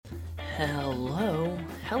Hello,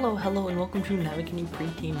 and welcome to Navigating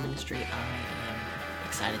Preteen Ministry. I am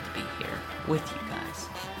excited to be here with you guys.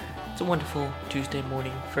 It's a wonderful Tuesday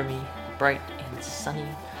morning for me, bright and sunny.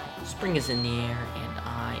 Spring is in the air, and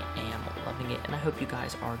I am loving it, and I hope you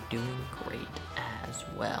guys are doing great as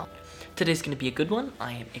well. Today's going to be a good one.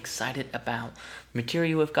 I am excited about the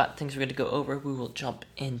material we've got, things we're going to go over. We will jump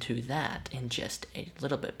into that in just a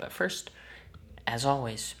little bit, but first, as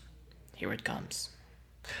always, here it comes.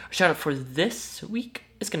 Our shout out for this week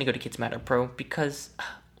is going to go to Kids Matter Pro because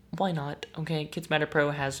why not? Okay, Kids Matter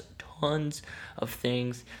Pro has tons of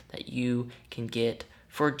things that you can get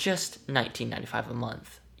for just $19.95 a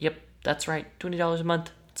month. Yep, that's right, $20 a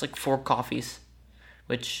month. It's like 4 coffees,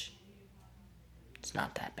 which it's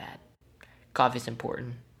not that bad. Coffee's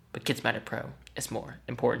important, but Kids Matter Pro is more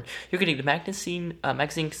important. You're getting the magazine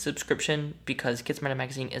subscription because Kids Matter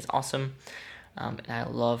magazine is awesome, and I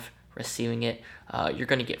love receiving it. You're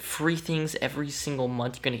going to get free things every single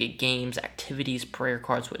month. You're going to get games, activities, prayer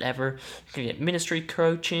cards, whatever. You're going to get ministry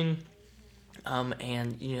coaching,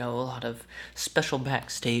 and a lot of special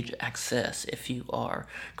backstage access if you are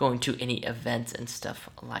going to any events and stuff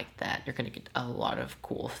like that. You're going to get a lot of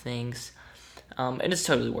cool things. And it's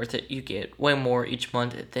totally worth it. You get way more each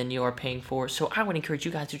month than you are paying for. So I would encourage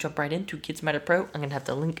you guys to jump right into Kids Matter Pro. I'm going to have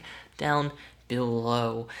the link down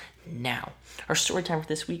below. Now, our story time for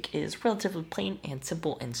this week is relatively plain and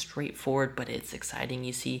simple and straightforward, but it's exciting.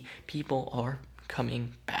 You see, people are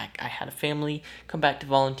coming back. I had a family come back to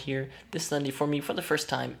volunteer this Sunday for me for the first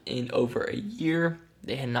time in over a year.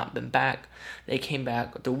 They had not been back. They came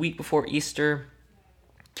back the week before Easter,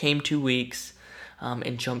 came 2 weeks,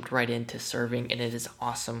 and jumped right into serving, and it is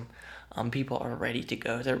awesome. People are ready to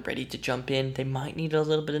go. They're ready to jump in. They might need a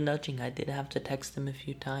little bit of nudging. I did have to text them a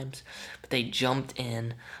few times, but they jumped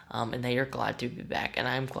in, and they are glad to be back, and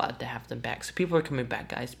I'm glad to have them back. So people are coming back,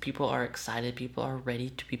 guys. People are excited. People are ready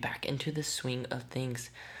to be back into the swing of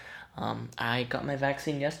things. I got my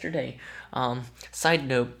vaccine yesterday. Side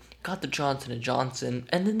note, got the Johnson & Johnson,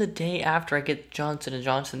 and then the day after I get Johnson &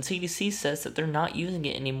 Johnson, CDC says that they're not using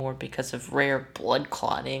it anymore because of rare blood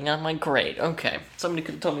clotting. I'm like, great, okay. Somebody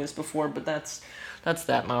could have told me this before, but that's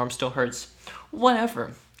that. My arm still hurts.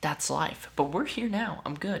 Whatever. That's life. But we're here now.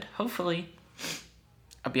 I'm good. Hopefully,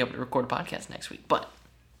 I'll be able to record a podcast next week. But,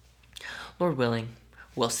 Lord willing,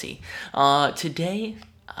 we'll see. Today,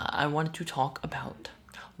 I wanted to talk about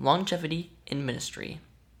longevity in ministry.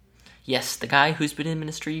 Yes, the guy who's been in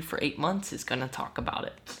ministry for 8 months is going to talk about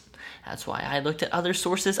it. That's why I looked at other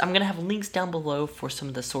sources. I'm going to have links down below for some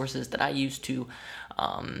of the sources that I use to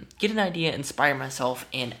get an idea, inspire myself,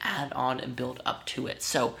 and add on and build up to it.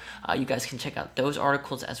 So you guys can check out those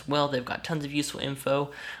articles as well. They've got tons of useful info,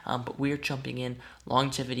 but we're jumping in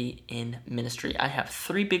longevity in ministry. I have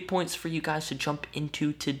 3 big points for you guys to jump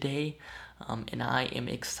into today, and I am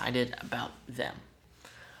excited about them.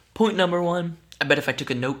 Point number 1. I bet if I took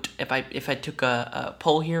a note, if I took a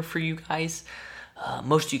poll here for you guys,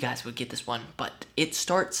 most of you guys would get this one, but it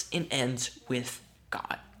starts and ends with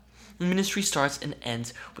God. Ministry starts and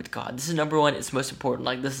ends with God. This is number 1. It's most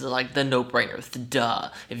important. This is like the no-brainer, the duh.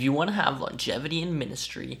 If you want to have longevity in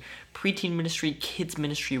ministry, preteen ministry, kids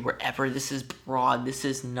ministry, wherever, this is broad. This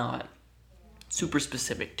is not super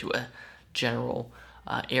specific to a general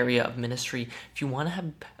area of ministry. If you want to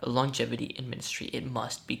have longevity in ministry, it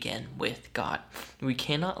must begin with God. We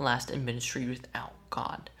cannot last in ministry without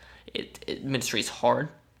God. Ministry is hard.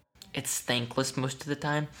 It's thankless most of the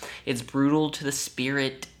time. It's brutal to the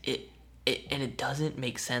spirit. And it doesn't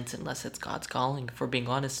make sense unless it's God's calling. If we're being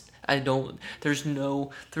honest, there's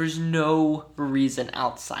no reason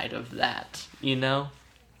outside of that,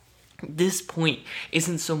 This point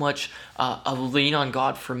isn't so much a lean on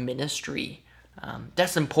God for ministry.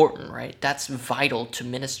 That's important, right? That's vital to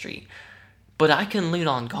ministry. But I can lean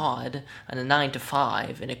on God on a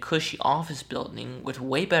 9-to-5 in a cushy office building with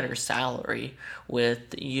way better salary,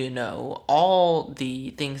 with, all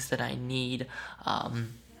the things that I need,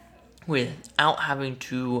 without having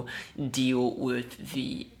to deal with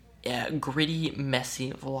the gritty,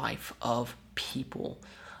 messy life of people.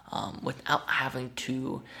 Without having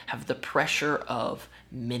to have the pressure of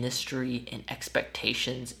ministry and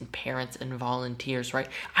expectations and parents and volunteers, right?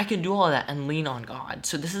 I can do all that and lean on God.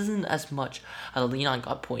 So this isn't as much a lean on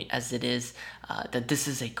God point as it is that this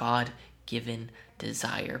is a God-given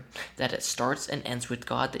desire, that it starts and ends with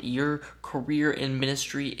God, that your career in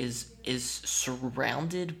ministry is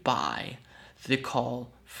surrounded by the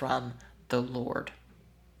call from the Lord.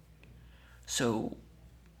 So,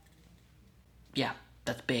 yeah.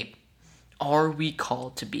 That's big. Are we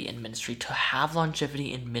called to be in ministry? To have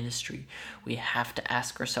longevity in ministry, we have to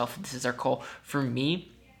ask ourselves, this is our call. For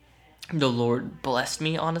me, The Lord blessed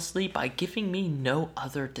me, honestly, by giving me no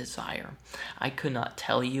other desire. I could not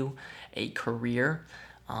tell you a career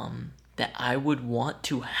that I would want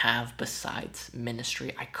to have besides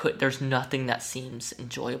ministry. There's nothing that seems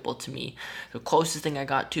enjoyable to me. The closest thing I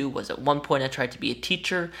got to was at one point I tried to be a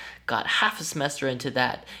teacher, got half a semester into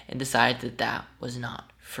that, and decided that that was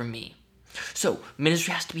not for me. So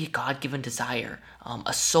ministry has to be a God-given desire,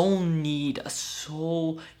 a soul need, a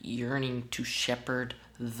soul yearning to shepherd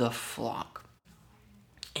the flock.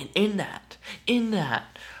 And in that,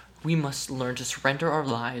 we must learn to surrender our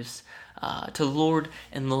lives to the Lord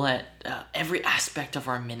and let every aspect of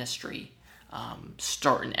our ministry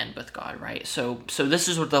start and end with God, right? So this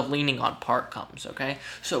is where the leaning on part comes, okay?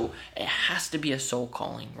 So it has to be a soul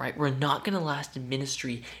calling, right? We're not going to last in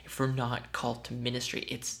ministry if we're not called to ministry.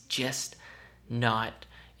 It's just not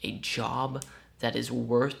a job that is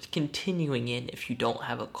worth continuing in if you don't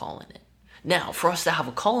have a call in it. Now, for us to have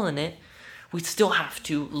a call in it, we still have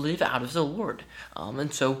to live out of the Lord.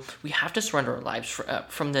 And so we have to surrender our lives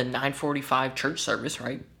from the 9:45 church service,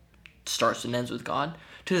 right? Starts and ends with God,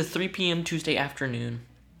 to the 3 p.m. Tuesday afternoon.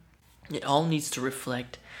 It all needs to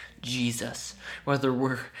reflect Jesus. Whether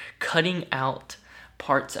we're cutting out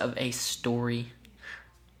parts of a story,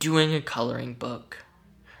 doing a coloring book,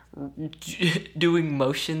 doing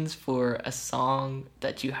motions for a song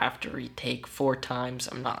that you have to retake 4 times.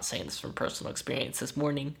 I'm not saying this from personal experience this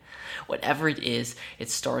morning. Whatever it is, it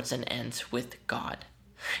starts and ends with God.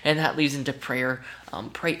 And that leads into prayer.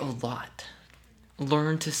 Pray a lot.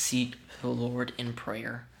 Learn to seek the Lord in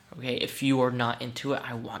prayer. Okay, if you are not into it,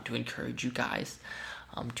 I want to encourage you guys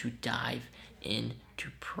to dive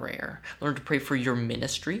into prayer. Learn to pray for your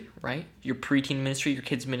ministry, right? Your preteen ministry, your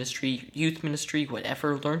kids ministry, youth ministry,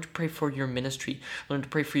 whatever. Learn to pray for your ministry. Learn to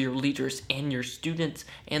pray for your leaders and your students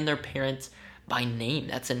and their parents by name.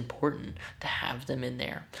 That's important to have them in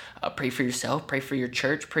there. Pray for yourself, pray for your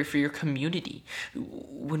church, pray for your community.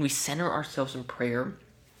 When we center ourselves in prayer,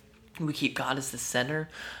 we keep God as the center.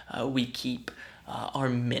 We keep our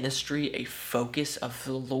ministry a focus of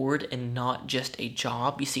the Lord and not just a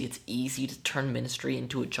job. You see, it's easy to turn ministry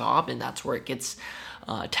into a job, and that's where it gets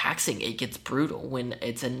taxing. It gets brutal when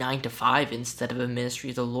it's a 9 to 5 instead of a ministry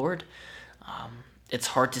of the Lord. It's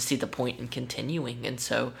hard to see the point in continuing. And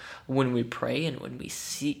so when we pray and when we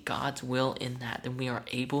seek God's will in that, then we are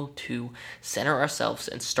able to center ourselves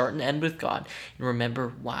and start and end with God and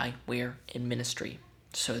remember why we're in ministry.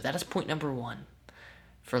 So that is point number 1.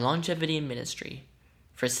 For longevity in ministry,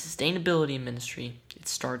 for sustainability in ministry, it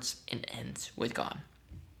starts and ends with God.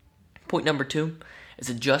 Point number 2 is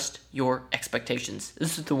adjust your expectations.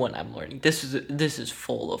 This is the one I'm learning. This is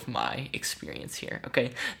full of my experience here,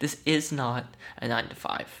 okay? This is not a 9 to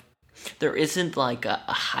 5. There isn't like a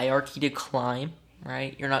hierarchy to climb,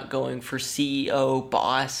 right? You're not going for CEO,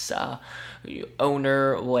 boss,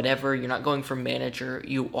 owner, whatever. You're not going for manager.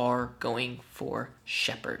 You are going for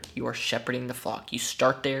shepherd. You are shepherding the flock. You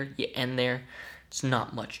start there, you end there. It's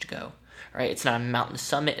not much to go, right? It's not a mountain to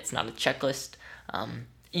summit. It's not a checklist.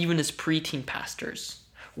 Even as preteen pastors,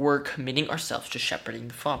 we're committing ourselves to shepherding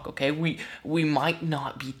the flock, okay? We might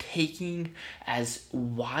not be taking as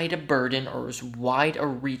wide a burden or as wide a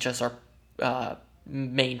reach as our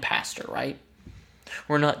main pastor, right?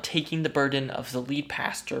 We're not taking the burden of the lead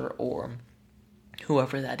pastor or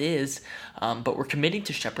whoever that is, but we're committing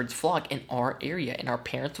to shepherd's flock in our area, and our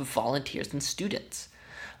parents, volunteers, and students.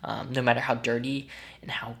 No matter how dirty and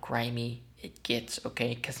how grimy it gets,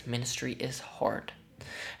 okay? Because ministry is hard.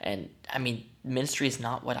 And I mean, ministry is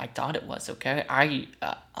not what I thought it was, okay?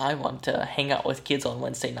 I want to hang out with kids on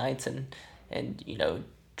Wednesday nights and you know,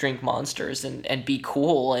 drink Monsters and be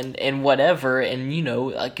cool and whatever, and you know,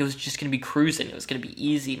 like it was just gonna be cruising. It was gonna be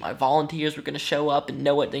easy. My volunteers were gonna show up and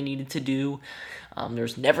know what they needed to do.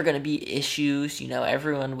 There's never gonna be issues. You know,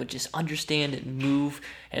 everyone would just understand and move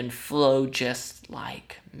and flow just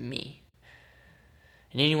like me.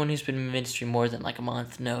 And anyone who's been in ministry more than like a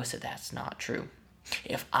month knows that that's not true.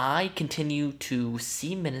 If I continue to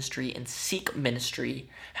see ministry and seek ministry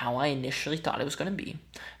how I initially thought it was going to be,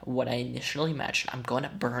 what I initially imagined, I'm going to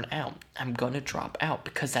burn out. I'm going to drop out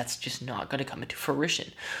because that's just not going to come into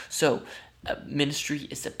fruition. So ministry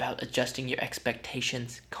is about adjusting your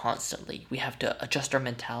expectations constantly. We have to adjust our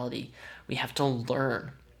mentality. We have to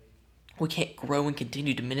learn. We can't grow and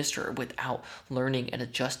continue to minister without learning and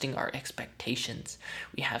adjusting our expectations.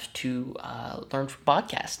 We have to learn from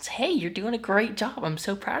podcasts. Hey, you're doing a great job. I'm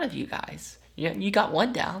so proud of you guys. You got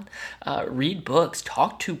one down. Read books.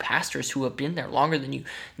 Talk to pastors who have been there longer than you.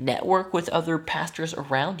 Network with other pastors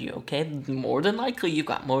around you, okay? More than likely, you've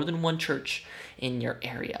got more than one church in your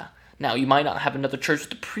area. Now, you might not have another church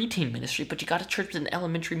with a preteen ministry, but you got a church with an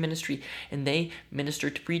elementary ministry, and they minister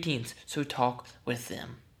to preteens, so talk with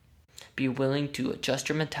them. Be willing to adjust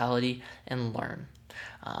your mentality and learn.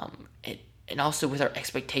 And also with our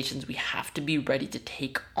expectations, we have to be ready to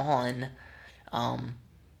take on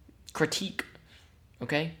critique,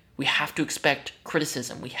 okay? We have to expect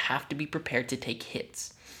criticism. We have to be prepared to take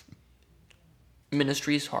hits.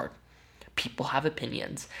 Ministry is hard. People have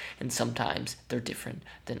opinions, and sometimes they're different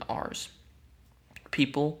than ours.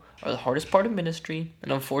 People are the hardest part of ministry,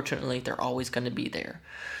 and unfortunately, they're always going to be there.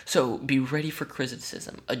 So be ready for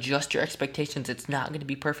criticism. Adjust your expectations. It's not going to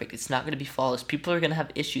be perfect. It's not going to be flawless. People are going to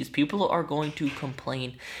have issues. People are going to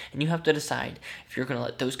complain, and you have to decide if you're going to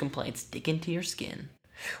let those complaints dig into your skin,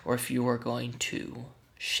 or if you are going to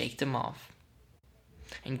shake them off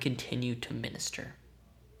and continue to minister.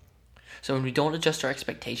 So when we don't adjust our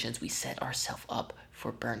expectations, we set ourselves up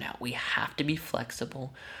for burnout. We have to be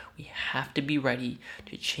flexible. We have to be ready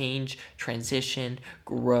to change, transition,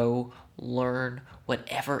 grow, learn,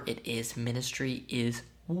 whatever it is. Ministry is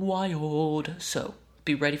wild. So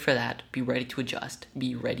be ready for that. Be ready to adjust.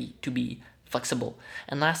 Be ready to be flexible.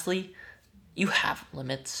 And lastly, you have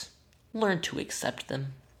limits. Learn to accept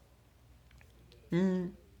them.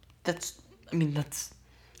 That's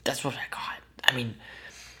what I got.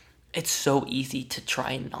 It's so easy to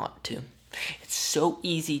try not to. It's so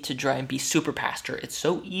easy to try and be super pastor. It's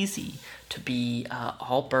so easy to be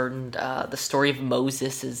all burdened. The story of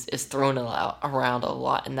Moses is thrown around a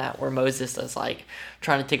lot in that, where Moses is like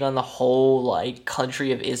trying to take on the whole like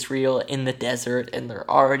country of Israel in the desert, and they're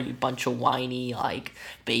already a bunch of whiny like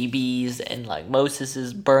babies, and like Moses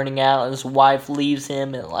is burning out, and his wife leaves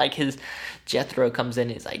him, and like his Jethro comes in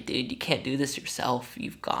and he's like, dude, you can't do this yourself.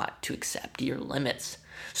 You've got to accept your limits.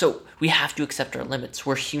 So we have to accept our limits.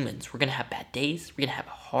 We're humans. We're going to have bad days. We're going to have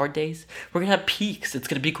hard days. We're going to have peaks. It's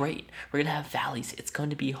going to be great. We're going to have valleys. It's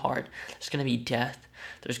going to be hard. There's going to be death.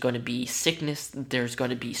 There's going to be sickness. There's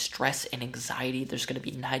going to be stress and anxiety. There's going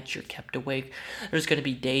to be nights you're kept awake. There's going to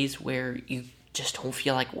be days where you just don't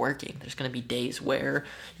feel like working. There's going to be days where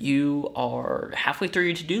you are halfway through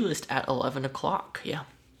your to-do list at 11 o'clock. Yeah.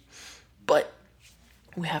 But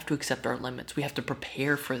we have to accept our limits. We have to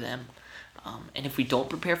prepare for them. And if we don't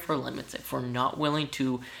prepare for our limits, if we're not willing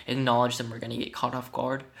to acknowledge them, we're going to get caught off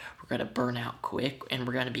guard, we're going to burn out quick, and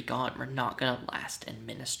we're going to be gone. We're not going to last in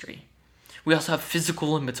ministry. We also have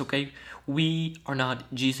physical limits, okay? We are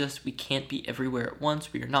not Jesus. We can't be everywhere at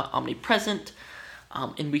once. We are not omnipresent,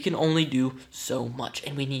 and we can only do so much,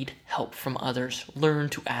 and we need help from others. Learn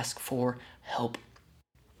to ask for help.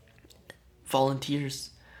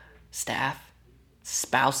 Volunteers, staff,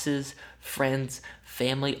 spouses, friends,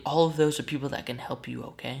 family, all of those are people that can help you,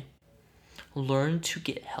 okay? Learn to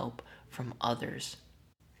get help from others.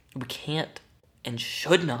 We can't and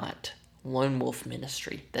should not lone wolf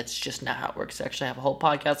ministry. That's just not how it works. Actually, I have a whole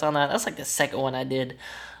podcast on that. That's like the second one I did,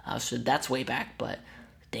 so that's way back, but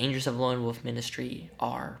the dangers of lone wolf ministry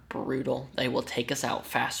are brutal. They will take us out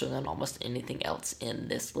faster than almost anything else in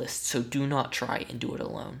this list, so do not try and do it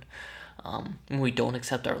alone. When we don't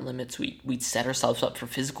accept our limits, we set ourselves up for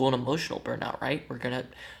physical and emotional burnout, right? We're going to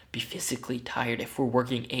be physically tired. If we're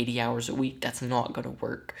working 80 hours a week, that's not going to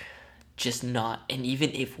work. Just not. And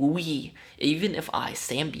even if I,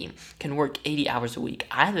 Sam Beam, can work 80 hours a week,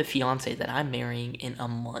 I have a fiance that I'm marrying in a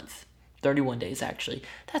month. 31 days, actually.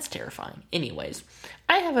 That's terrifying. Anyways,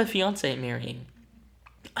 I have a fiance I'm marrying.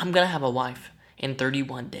 I'm going to have a wife in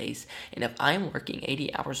 31 days. And if I'm working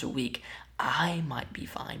 80 hours a week, I might be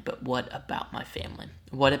fine, but what about my family?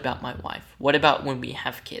 What about my wife? What about when we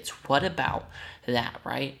have kids? What about that,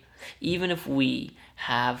 right? Even if we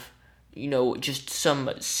have, just some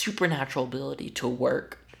supernatural ability to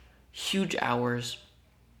work huge hours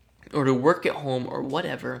or to work at home or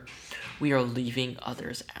whatever, we are leaving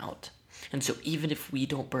others out. And so even if we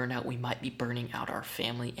don't burn out, we might be burning out our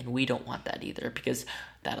family, and we don't want that either, because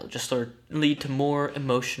that'll just lead to more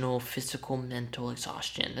emotional, physical, mental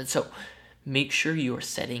exhaustion. And so make sure you are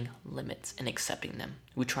setting limits and accepting them.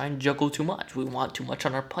 We try and juggle too much. We want too much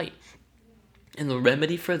on our plate. And the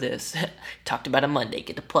remedy for this, talked about on Monday,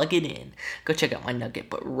 get to plug it in. Go check out my nugget,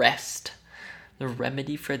 but rest. The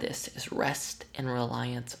remedy for this is rest and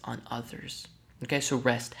reliance on others. Okay, so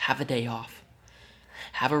rest. Have a day off.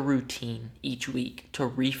 Have a routine each week to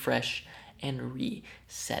refresh and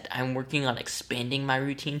reset. I'm working on expanding my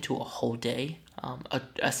routine to a whole day,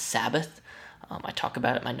 a Sabbath. I talk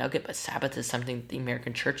about it in my nugget, but Sabbath is something the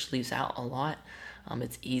American church leaves out a lot.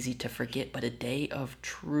 It's easy to forget, but a day of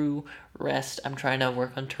true rest. I'm trying to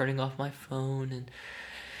work on turning off my phone and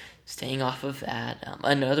staying off of that.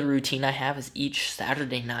 Another routine I have is each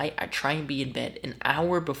Saturday night, I try and be in bed an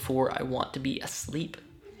hour before I want to be asleep.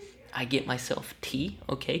 I get myself tea,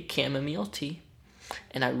 okay, chamomile tea,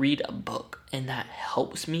 and I read a book, and that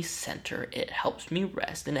helps me center, it helps me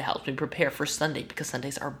rest, and it helps me prepare for Sunday, because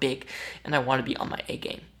Sundays are big, and I want to be on my A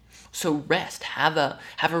game. So rest, have a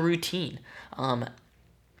routine.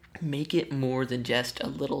 Make it more than just a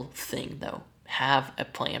little thing, though. Have a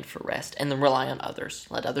plan for rest, and then rely on others.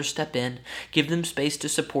 Let others step in. Give them space to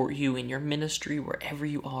support you in your ministry, wherever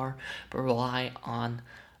you are, but rely on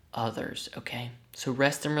others, okay? So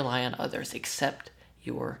rest and rely on others. Accept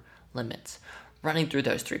your limits. Running through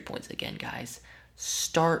those 3 points again, guys.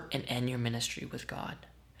 Start and end your ministry with God.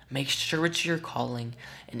 Make sure it's your calling,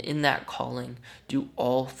 and in that calling, do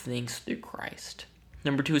all things through Christ.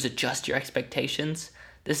 Number 2 is adjust your expectations.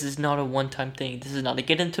 This is not a one-time thing. This is not a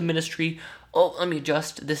get into ministry, oh, let me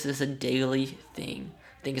adjust. This is a daily thing.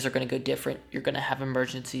 Things are going to go different. You're going to have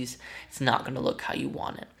emergencies. It's not going to look how you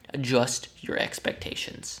want it. Adjust your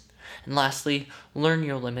expectations. And lastly, learn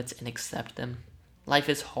your limits and accept them. Life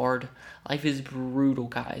is hard. Life is brutal,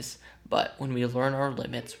 guys. But when we learn our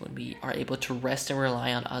limits, when we are able to rest and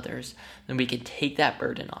rely on others, then we can take that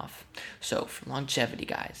burden off. So for longevity,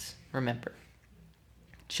 guys, remember,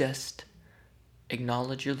 just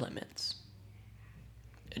acknowledge your limits.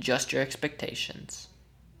 Adjust your expectations.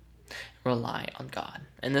 Rely on God.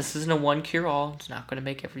 And this isn't a one cure all. It's not going to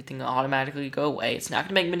make everything automatically go away. It's not going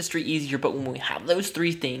to make ministry easier. But when we have those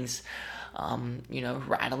 3 things,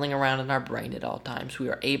 rattling around in our brain at all times, we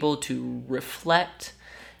are able to reflect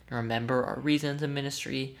and remember our reasons in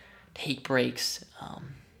ministry, take breaks,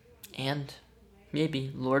 and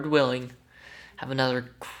maybe, Lord willing, have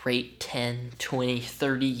another great 10, 20,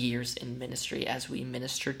 30 years in ministry as we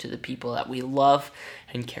minister to the people that we love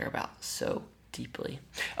and care about so deeply.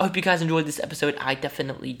 I hope you guys enjoyed this episode. I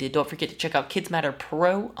definitely did. Don't forget to check out Kids Matter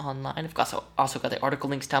Pro online. I've also got the article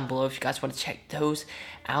links down below if you guys want to check those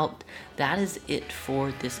out. That is it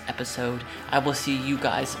for this episode. I will see you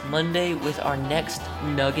guys Monday with our next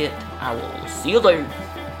nugget. I will see you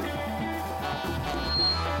later.